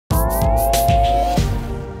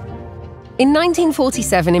In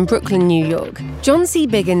 1947 in Brooklyn, New York, John C.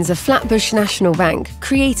 Biggins of Flatbush National Bank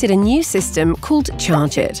created a new system called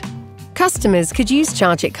Charge It. Customers could use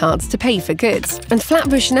Charge It cards to pay for goods, and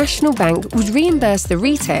Flatbush National Bank would reimburse the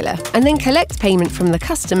retailer and then collect payment from the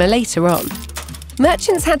customer later on.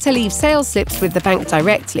 Merchants had to leave sales slips with the bank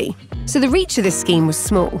directly, so the reach of this scheme was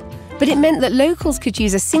small, but it meant that locals could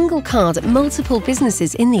use a single card at multiple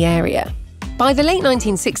businesses in the area. By the late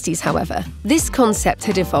 1960s, however, this concept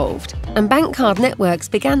had evolved, and bank card networks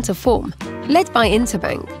began to form, led by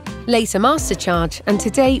Interbank, later MasterCharge, and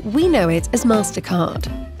today we know it as Mastercard.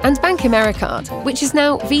 And Bank Americard, which is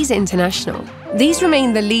now Visa International. These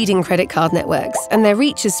remain the leading credit card networks, and their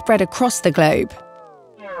reach is spread across the globe.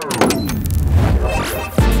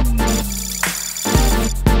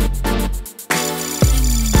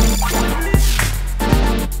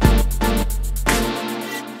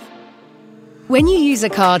 When you use a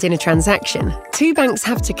card in a transaction, two banks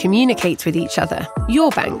have to communicate with each other, your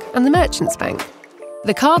bank and the merchant's bank.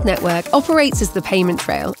 The card network operates as the payment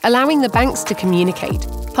trail, allowing the banks to communicate,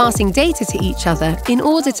 passing data to each other in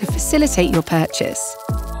order to facilitate your purchase.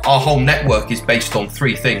 Our whole network is based on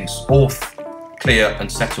three things: auth, clear and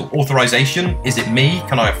settle. Authorization, is it me?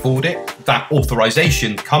 Can I afford it? That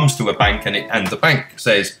authorization comes to a bank and the bank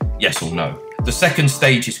says yes or no. The second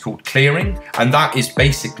stage is called clearing, and that is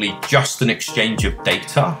basically just an exchange of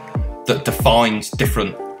data that defines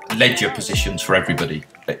different ledger positions for everybody.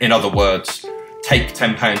 In other words, take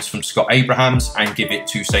 £10 from Scott Abrahams and give it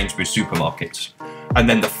to Sainsbury's supermarkets. And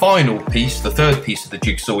then the final piece, the third piece of the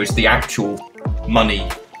jigsaw, is the actual money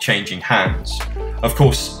changing hands. Of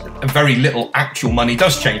course, very little actual money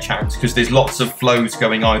does change hands because there's lots of flows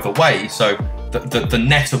going either way. So the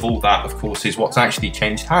net of all that, of course, is what's actually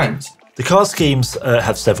changed hands. The card schemes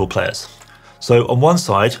have several players. So on one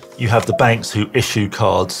side, you have the banks who issue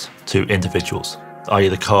cards to individuals, i.e.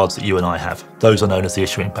 the cards that you and I have. Those are known as the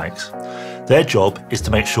issuing banks. Their job is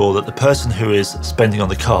to make sure that the person who is spending on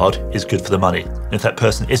the card is good for the money. And if that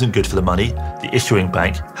person isn't good for the money, the issuing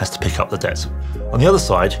bank has to pick up the debt. On the other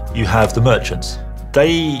side, you have the merchants.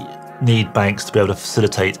 They need banks to be able to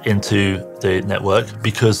facilitate into the network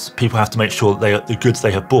because people have to make sure that the goods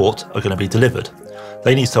they have bought are going to be delivered.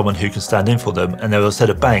 They need someone who can stand in for them, and there are a set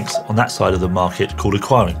of banks on that side of the market called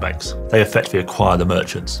acquiring banks. They effectively acquire the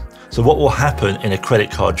merchants. So what will happen in a credit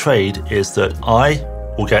card trade is that I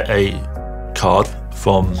will get a card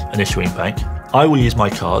from an issuing bank. I will use my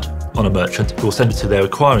card on a merchant who will send it to their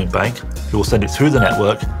acquiring bank, who will send it through the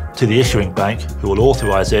network to the issuing bank, who will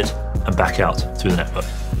authorize it and back out through the network.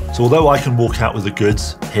 So although I can walk out with the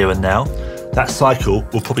goods here and now, that cycle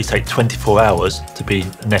will probably take 24 hours to be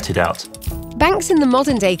netted out. Banks in the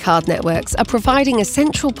modern-day card networks are providing a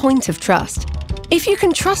central point of trust. If you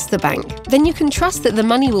can trust the bank, then you can trust that the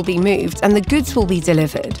money will be moved and the goods will be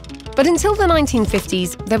delivered. But until the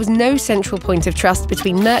 1950s, there was no central point of trust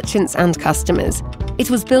between merchants and customers.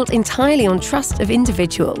 It was built entirely on trust of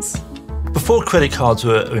individuals. Before credit cards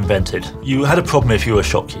were invented, you had a problem if you were a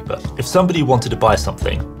shopkeeper. If somebody wanted to buy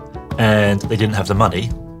something and they didn't have the money,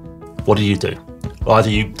 what do? Well,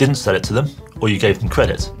 either you didn't sell it to them or you gave them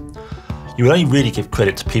credit. You would only really give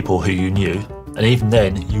credit to people who you knew, and even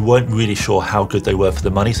then, you weren't really sure how good they were for the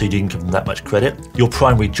money, so you didn't give them that much credit. Your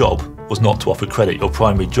primary job was not to offer credit. Your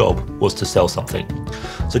primary job was to sell something.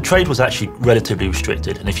 So trade was actually relatively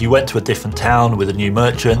restricted, and if you went to a different town with a new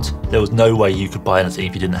merchant, there was no way you could buy anything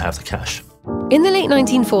if you didn't have the cash. In the late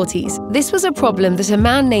 1940s, this was a problem that a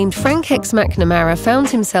man named Frank X. McNamara found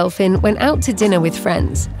himself in when out to dinner with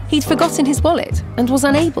friends. He'd forgotten his wallet and was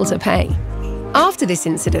unable to pay. After this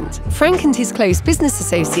incident, Frank and his close business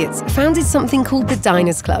associates founded something called the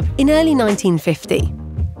Diners Club in early 1950.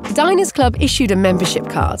 Diners Club issued a membership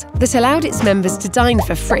card that allowed its members to dine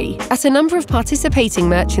for free at a number of participating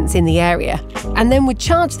merchants in the area, and then would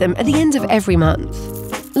charge them at the end of every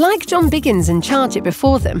month. Like John Biggins and Charge It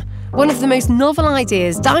before them, one of the most novel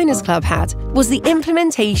ideas Diners Club had was the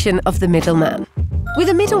implementation of the middleman. With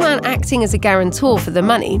a middleman acting as a guarantor for the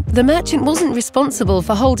money, the merchant wasn't responsible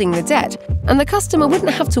for holding the debt, and the customer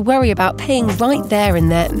wouldn't have to worry about paying right there and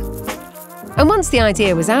then. And once the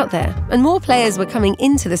idea was out there, and more players were coming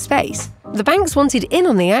into the space, the banks wanted in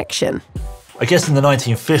on the action. I guess in the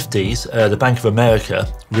 1950s, the Bank of America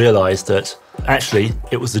realized that actually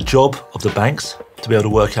it was the job of the banks to be able to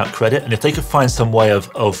work out credit, and if they could find some way of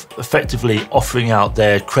effectively offering out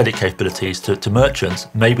their credit capabilities to merchants,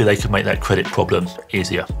 maybe they could make that credit problem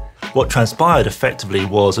easier. What transpired effectively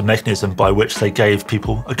was a mechanism by which they gave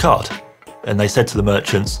people a card, and they said to the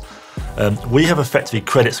merchants, we have effectively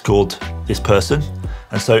credit scored this person,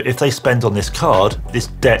 and so if they spend on this card, this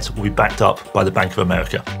debt will be backed up by the Bank of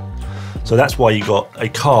America. So that's why you got a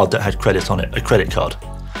card that had credit on it, a credit card.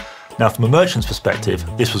 Now, from a merchant's perspective,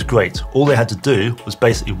 this was great. All they had to do was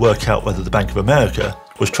basically work out whether the Bank of America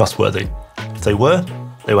was trustworthy. If they were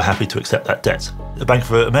happy to accept that debt. The Bank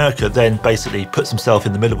of America then basically puts himself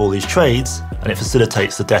in the middle of all these trades, and it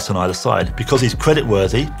facilitates the debt on either side. Because he's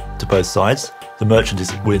creditworthy to both sides, the merchant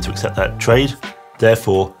is willing to accept that trade.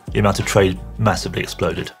 Therefore, the amount of trade massively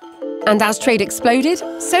exploded. And as trade exploded,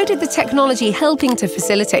 so did the technology helping to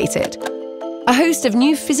facilitate it. A host of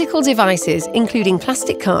new physical devices, including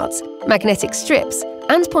plastic cards, magnetic strips,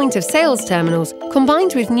 and point-of-sales terminals,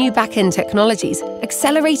 combined with new back-end technologies,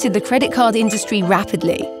 accelerated the credit card industry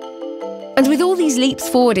rapidly. And with all these leaps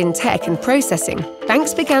forward in tech and processing,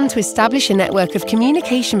 banks began to establish a network of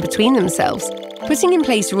communication between themselves, putting in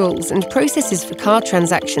place rules and processes for card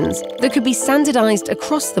transactions that could be standardized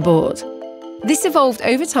across the board. This evolved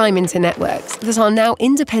over time into networks that are now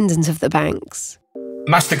independent of the banks.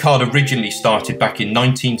 Mastercard originally started back in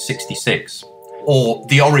 1966, or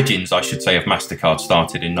the origins, I should say, of Mastercard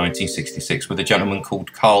started in 1966 with a gentleman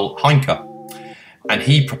called Karl Heinke. And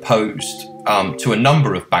he proposed to a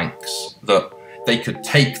number of banks that they could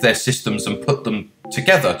take their systems and put them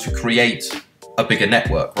together to create a bigger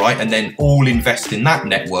network, right? And then all invest in that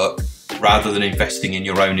network rather than investing in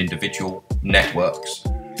your own individual networks.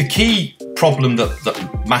 The key problem that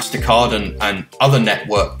Mastercard and other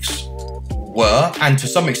networks were, and to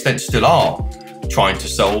some extent still are, trying to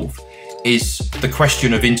solve is the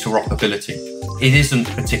question of interoperability. It isn't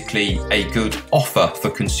particularly a good offer for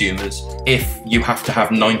consumers if you have to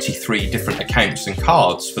have 93 different accounts and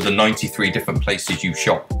cards for the 93 different places you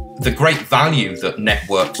shop. The great value that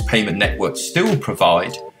payment networks still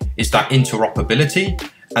provide is that interoperability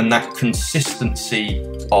and that consistency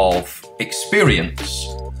of experience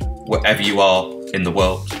wherever you are in the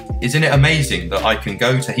world. Isn't it amazing that I can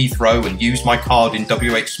go to Heathrow and use my card in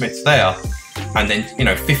WH Smith there, and then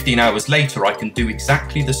 15 hours later I can do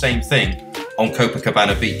exactly the same thing on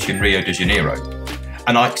Copacabana Beach in Rio de Janeiro.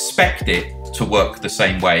 And I expect it to work the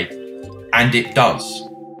same way, and it does.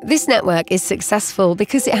 This network is successful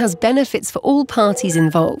because it has benefits for all parties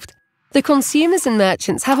involved. The consumers and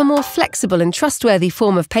merchants have a more flexible and trustworthy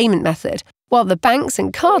form of payment method, while the banks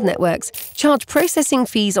and card networks charge processing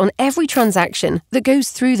fees on every transaction that goes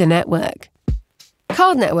through the network.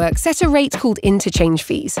 Card networks set a rate called interchange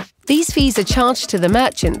fees. These fees are charged to the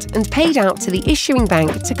merchant and paid out to the issuing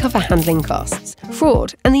bank to cover handling costs,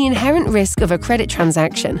 fraud, and the inherent risk of a credit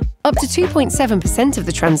transaction, up to 2.7% of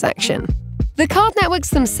the transaction. The card networks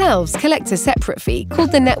themselves collect a separate fee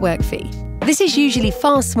called the network fee. This is usually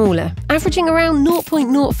far smaller, averaging around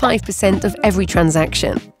 0.05% of every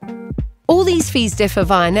transaction. All these fees differ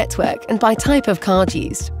via network and by type of card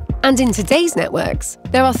used. And in today's networks,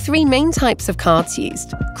 there are three main types of cards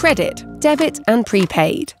used: credit, debit, and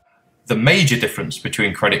prepaid. The major difference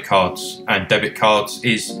between credit cards and debit cards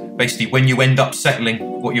is basically when you end up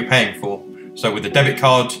settling what you're paying for. So with a debit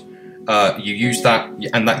card, you use that,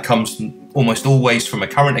 and that comes almost always from a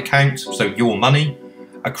current account, so your money.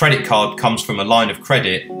 A credit card comes from a line of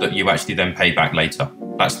credit that you actually then pay back later.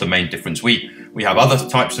 That's the main difference. We have other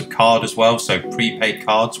types of card as well, so prepaid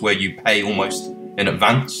cards where you pay almost in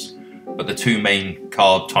advance. But the two main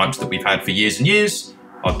card types that we've had for years and years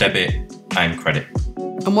are debit and credit.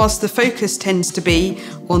 And whilst the focus tends to be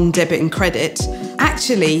on debit and credit,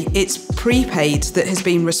 actually it's prepaid that has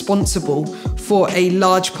been responsible for a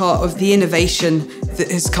large part of the innovation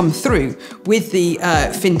that has come through with the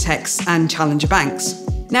fintechs and challenger banks.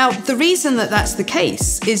 Now, the reason that that's the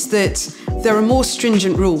case is that there are more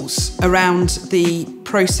stringent rules around the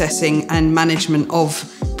processing and management of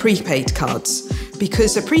prepaid cards,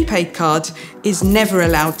 because a prepaid card is never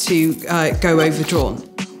allowed to go overdrawn.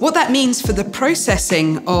 What that means for the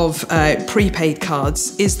processing of prepaid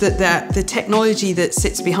cards is that the technology that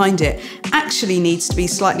sits behind it actually needs to be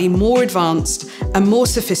slightly more advanced and more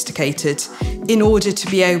sophisticated in order to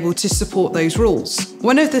be able to support those rules.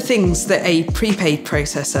 One of the things that a prepaid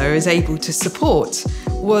processor is able to support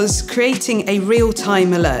was creating a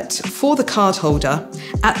real-time alert for the cardholder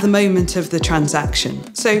at the moment of the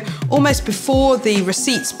transaction. So almost before the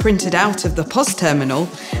receipt's printed out of the POS terminal,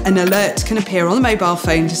 an alert can appear on the mobile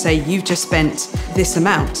phone to say you've just spent this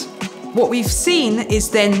amount. What we've seen is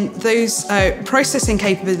then those processing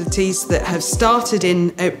capabilities that have started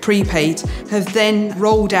in prepaid have then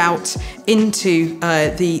rolled out into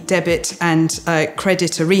the debit and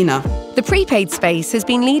credit arena. The prepaid space has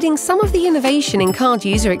been leading some of the innovation in card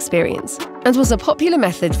user experience and was a popular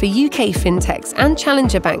method for UK fintechs and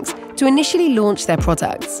challenger banks to initially launch their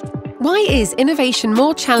products. Why is innovation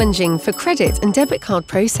more challenging for credit and debit card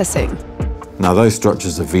processing? Now, those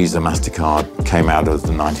structures of Visa, Mastercard came out of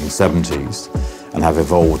the 1970s and have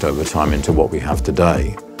evolved over time into what we have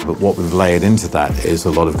today. But what we've layered into that is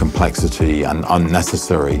a lot of complexity and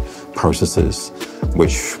unnecessary processes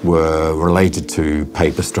which were related to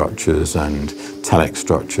paper structures and telex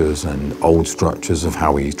structures and old structures of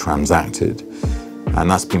how we transacted.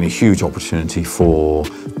 And that's been a huge opportunity for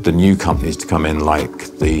the new companies to come in,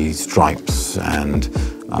 like the Stripes and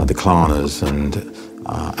the Klarnas and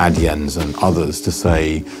Adyens and others, to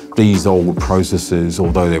say these old processes,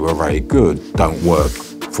 although they were very good, don't work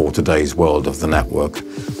for today's world of the network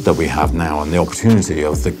that we have now and the opportunity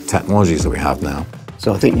of the technologies that we have now.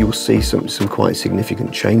 So I think you'll see some quite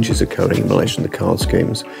significant changes occurring in relation to card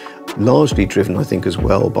schemes, largely driven, I think, as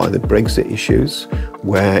well by the Brexit issues,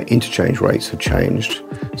 where interchange rates have changed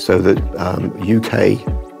so that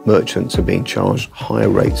UK merchants are being charged higher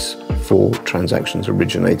rates for transactions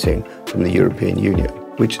originating from the European Union,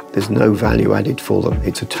 which there's no value added for them.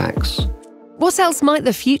 It's a tax. What else might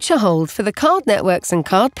the future hold for the card networks and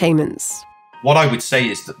card payments? What I would say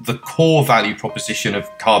is that the core value proposition of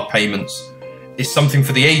card payments is something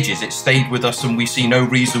for the ages. It stayed with us and we see no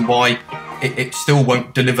reason why it still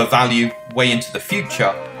won't deliver value way into the future.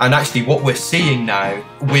 And actually what we're seeing now,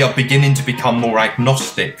 we are beginning to become more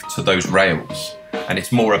agnostic to those rails. And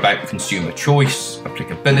it's more about consumer choice,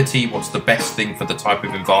 applicability, what's the best thing for the type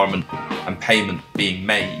of environment and payment being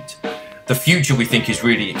made. The future, we think, is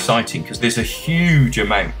really exciting because there's a huge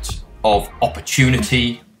amount of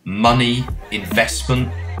opportunity, money,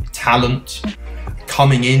 investment, talent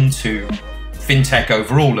coming into fintech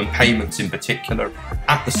overall and payments in particular.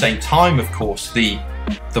 At the same time, of course, the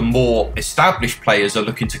more established players are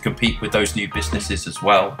looking to compete with those new businesses as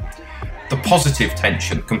well. The positive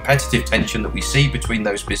tension, competitive tension that we see between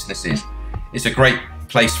those businesses is a great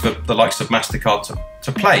place for the likes of Mastercard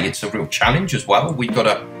to play. It's a real challenge as well. We've got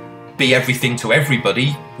to be everything to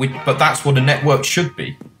everybody, but that's what a network should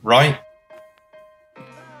be, right?